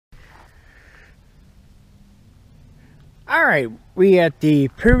Alright, we at the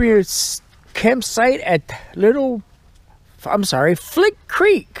previous campsite at Flint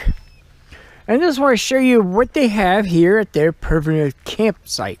Creek. And I just want to show you what they have here at their permanent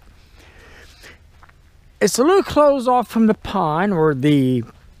campsite. It's a little closed off from the pond or the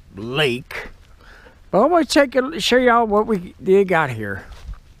lake. But I want to show y'all what they got here.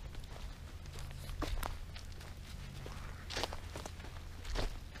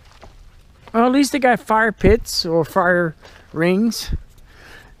 Well, at least they got fire pits or fire rings.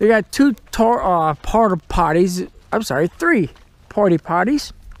 They got three porta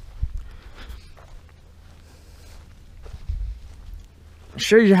potties.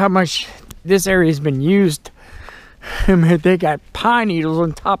 Show you how much this area has been used. I mean, they got pine needles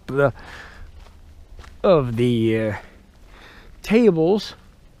on top of the tables.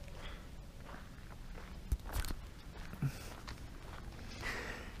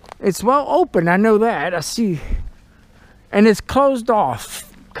 It's well open, I know that. I see. And it's closed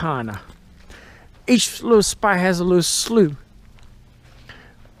off, kinda. Each little spot has a little slough.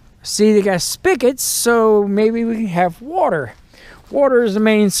 See, they got spigots, so maybe we can have water. Water is the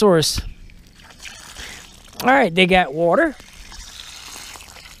main source. Alright, they got water.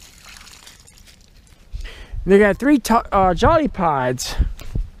 They got 3 Jolly Pods.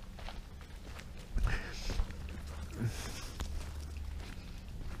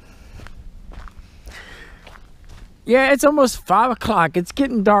 Yeah, it's almost 5 o'clock. It's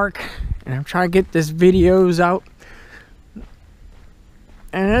getting dark, and I'm trying to get this videos out.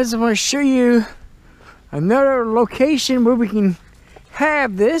 And I just want to show you another location where we can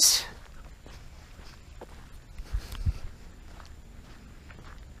have this.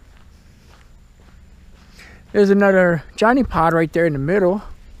 There's another Johnny Pod right there in the middle.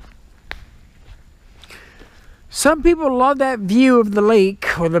 Some people love that view of the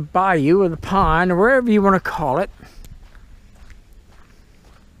lake or the bayou or the pond or wherever you want to call it.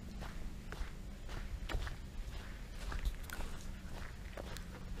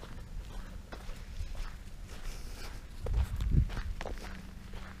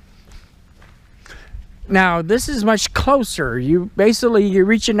 Now this is much closer. You're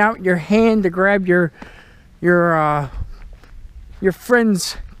reaching out your hand to grab your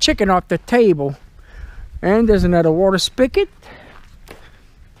friend's chicken off the table. And there's another water spigot.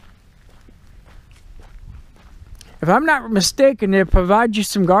 If I'm not mistaken, they provide you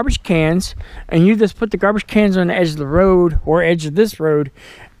some garbage cans, and you just put the garbage cans on the edge of the road or edge of this road,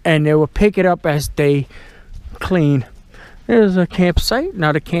 and they will pick it up as they clean. There's a campsite,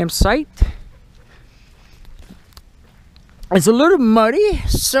 not a campsite. It's a little muddy,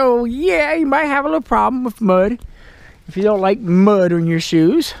 so yeah, you might have a little problem with mud if you don't like mud on your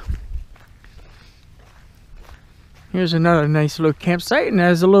shoes. Here's another nice little campsite, and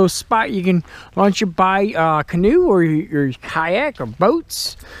there's a little spot you can launch your canoe or your kayak or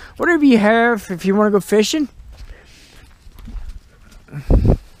boats, whatever you have if you want to go fishing.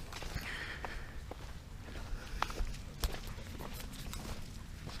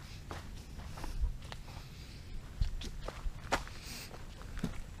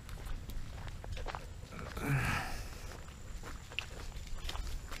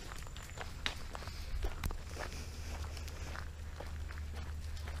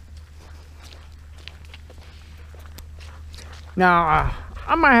 Now,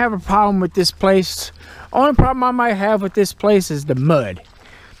 I might have a problem with this place. Only problem I might have with this place is the mud.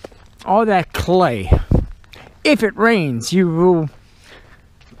 All that clay. If it rains, you will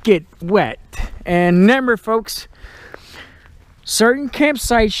get wet. And remember, folks, certain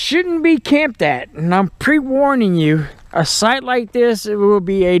campsites shouldn't be camped at. And I'm pre-warning you, a site like this, it will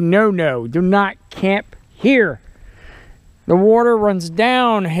be a no-no. Do not camp here. The water runs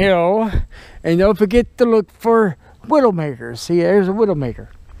downhill. And don't forget to look for widowmakers. See, there's a widowmaker.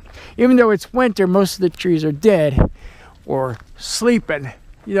 Even though it's winter, most of the trees are dead or sleeping.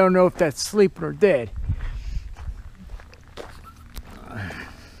 You don't know if that's sleeping or dead.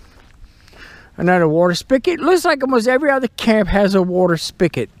 Another water spigot. Looks like almost every other camp has a water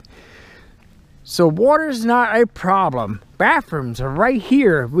spigot. So water is not a problem. Bathrooms are right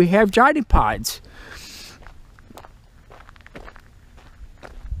here. We have Johnny Pods.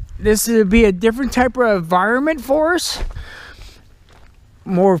 This would be a different type of environment for us.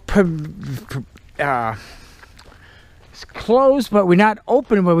 More it's closed, but we're not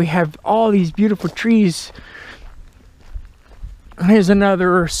open, but we have all these beautiful trees. Here's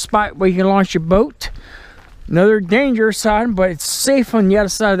another spot where you can launch your boat. Another dangerous sign, but it's safe on the other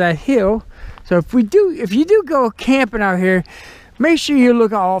side of that hill. So if you do go camping out here, make sure you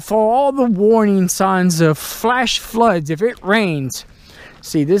look out for all the warning signs of flash floods if it rains.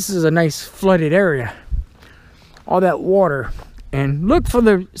 See, this is a nice flooded area. all that water. And look for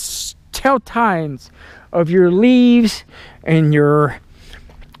the tell times of your leaves and your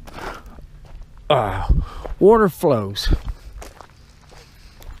water flows.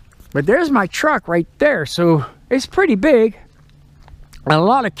 But there's my truck right there, so it's pretty big. A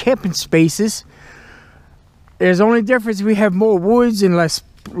lot of camping spaces. There's only difference, we have more woods and less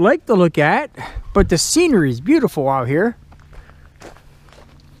lake to look at, but the scenery is beautiful out here.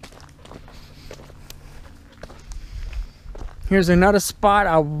 Here's another spot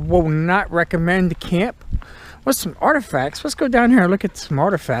I will not recommend to camp. What's some artifacts? Let's go down here and look at some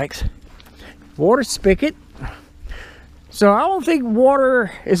artifacts. Water spigot. So I don't think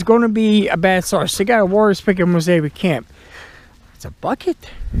water is going to be a bad source. They got a water spigot in Mosaic camp. It's a bucket.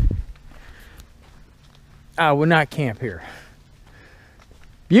 I will not camp here.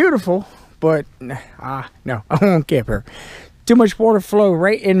 Beautiful, but no, I won't camp here. Too much water flow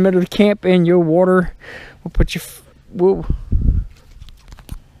right in the middle of the camp, and your water will put your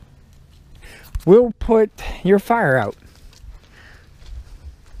will put your fire out.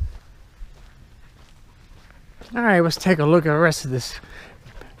 All right, let's take a look at the rest of this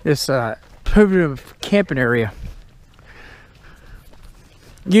primitive camping area.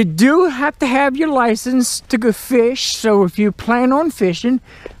 You do have to have your license to go fish, so if you plan on fishing,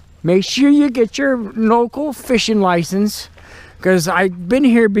 make sure you get your local fishing license, because I've been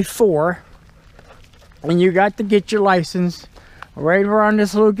here before, and you got to get your license right around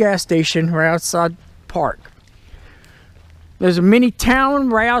this little gas station right outside the park. There's a mini town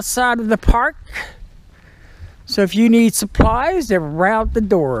right outside of the park, so if you need supplies, they're right out the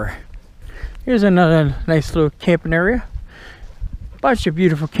door. Here's another nice little camping area. Bunch of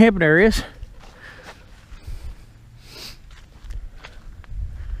beautiful camping areas.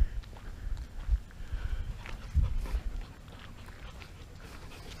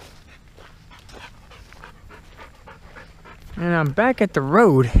 And I'm back at the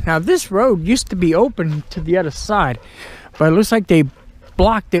road. Now this road used to be open to the other side, but it looks like they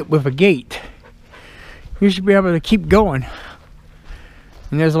blocked it with a gate. You should be able to keep going.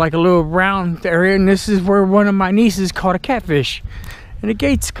 And there's like a little round area, and this is where one of my nieces caught a catfish. And the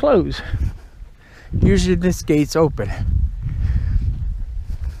gate's closed. Usually this gate's open.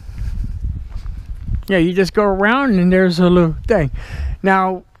 Yeah, you just go around and there's a little thing.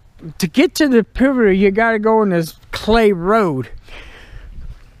 Now, to get to the perimeter, you gotta go on this clay road.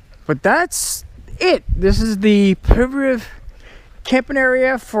 But that's it. This is the primitive camping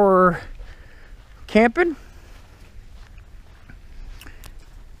area for camping.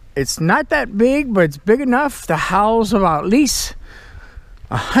 It's not that big, but it's big enough to house about at least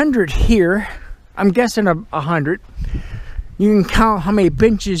 100 here. I'm guessing 100. You can count how many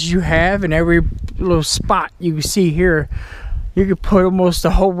benches you have in every little spot you see here. You could put almost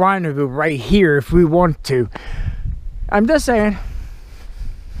the whole rendezvous right here if we want to. I'm just saying.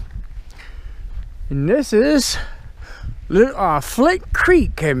 And this is Flint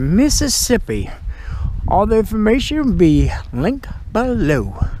Creek in Mississippi. All the information will be linked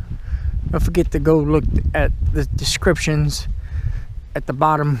below. Don't forget to go look at the descriptions at the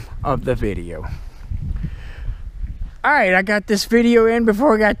bottom of the video. Alright, I got this video in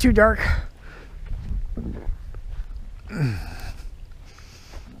before it got too dark. And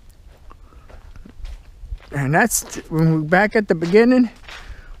that's when we're back at the beginning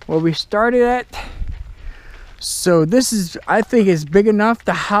where we started at. So this is, I think, is big enough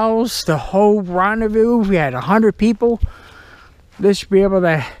to house the whole rendezvous. We had 100 people. This should be able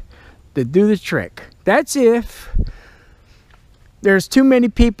to do the trick. That's if there's too many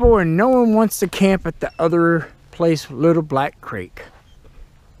people and no one wants to camp at the other place, Little Black Creek.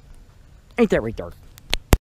 Ain't that right, dark?